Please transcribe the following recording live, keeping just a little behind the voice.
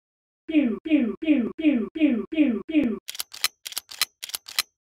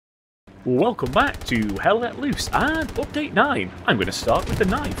Welcome back to Hell Let Loose and Update 9. I'm going to start with the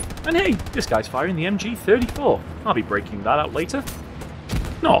knife. And hey, this guy's firing the MG34. I'll be breaking that out later.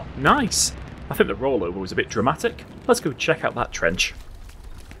 Oh, nice. I think the rollover was a bit dramatic. Let's go check out that trench.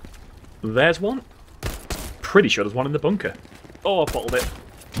 There's one. Pretty sure there's one in the bunker. Oh, I bottled it.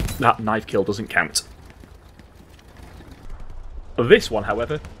 That knife kill doesn't count. This one,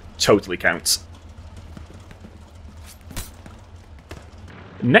 however, totally counts.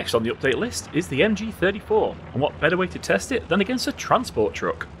 Next on the update list is the MG34, and what better way to test it than against a transport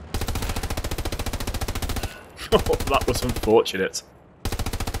truck? Oh, that was unfortunate.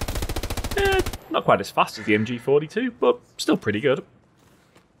 Not quite as fast as the MG42, but still pretty good.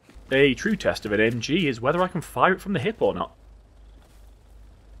 A true test of an MG is whether I can fire it from the hip or not.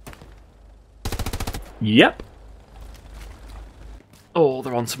 Yep. Oh,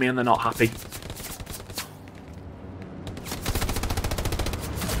 they're onto me and they're not happy.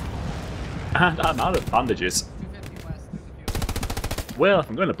 And I'm out of bandages. Well, if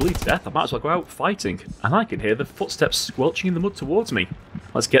I'm going to bleed to death, I might as well go out fighting. And I can hear the footsteps squelching in the mud towards me.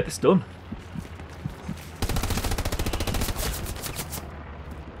 Let's get this done.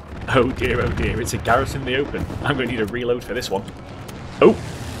 Oh dear, it's a garrison in the open. I'm going to need a reload for this one. Oh!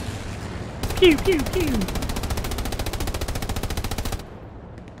 Pew, pew, pew!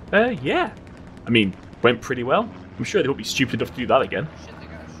 Yeah. I mean, went pretty well. I'm sure they won't be stupid enough to do that again.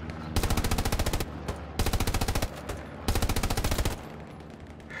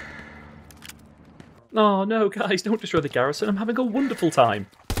 Oh no, guys, don't destroy the garrison. I'm having a wonderful time.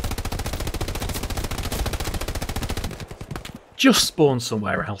 Just spawn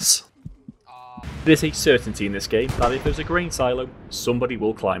somewhere else. There's a certainty in this game that if there's a grain silo, somebody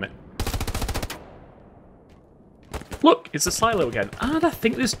will climb it. Look, it's a silo again, and I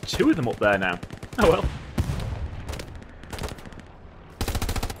think there's two of them up there now. Oh well.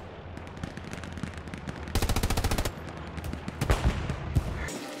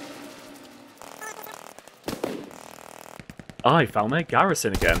 I found their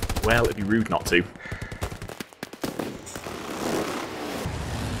garrison again. Well, it'd be rude not to.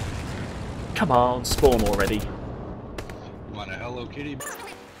 Come on, spawn already. Want a Hello Kitty? There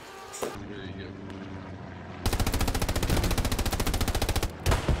you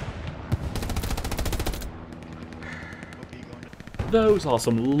go. Those are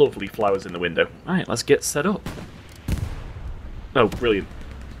some lovely flowers in the window. Alright, let's get set up. Oh, brilliant.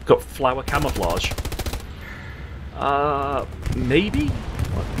 Got flower camouflage. Maybe?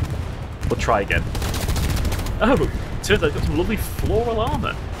 We'll try again. Oh, turns out I've got some lovely floral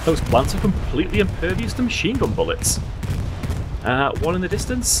armour. Those plants are completely impervious to machine gun bullets. One in the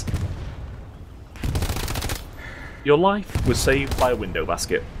distance. Your life was saved by a window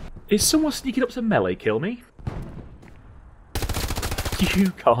basket. Is someone sneaking up to melee kill me?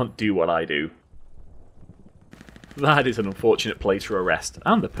 You can't do what I do. That is an unfortunate place for a rest,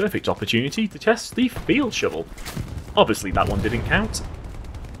 and the perfect opportunity to test the field shovel. Obviously that one didn't count.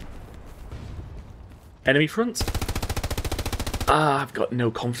 Enemy front. I've got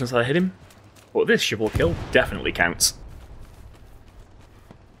no confidence that I hit him, but this shovel kill definitely counts.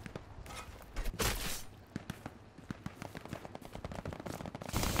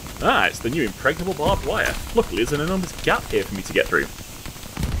 It's the new impregnable barbed wire. Luckily there's an enormous gap here for me to get through.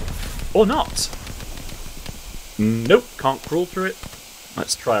 Or not. Nope, can't crawl through it.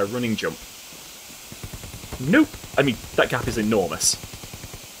 Let's try a running jump. Nope. I mean, that gap is enormous.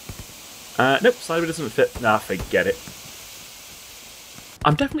 Nope, sideways doesn't fit. Nah, forget it.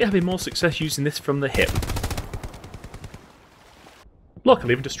 I'm definitely having more success using this from the hip. Look,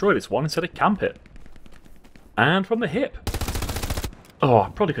 I'll even destroy this one instead of camp it. And from the hip. Oh, I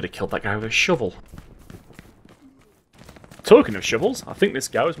probably could have killed that guy with a shovel. Talking of shovels, I think this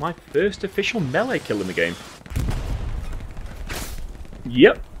guy was my first official melee kill in the game.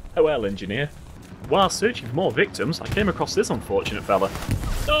 Yep. Oh well, engineer. While searching for more victims, I came across this unfortunate fella.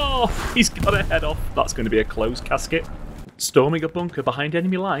 Oh, he's got a head off. That's going to be a closed casket. Storming a bunker behind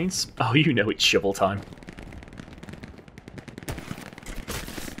enemy lines. Oh, you know it's shovel time.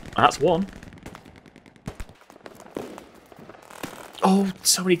 That's one. Oh,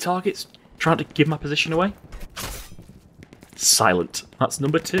 so many targets. Trying to give my position away. Silent. That's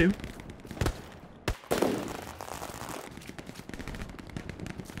number two.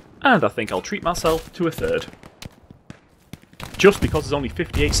 And I think I'll treat myself to a third. Just because there's only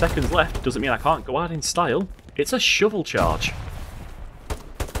 58 seconds left doesn't mean I can't go out in style. It's a shovel charge.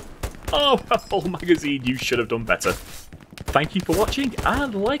 Oh, a full magazine, you should have done better. Thank you for watching,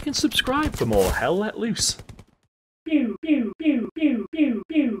 and like and subscribe for more Hell Let Loose. Pew, pew, pew, pew, pew,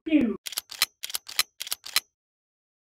 pew.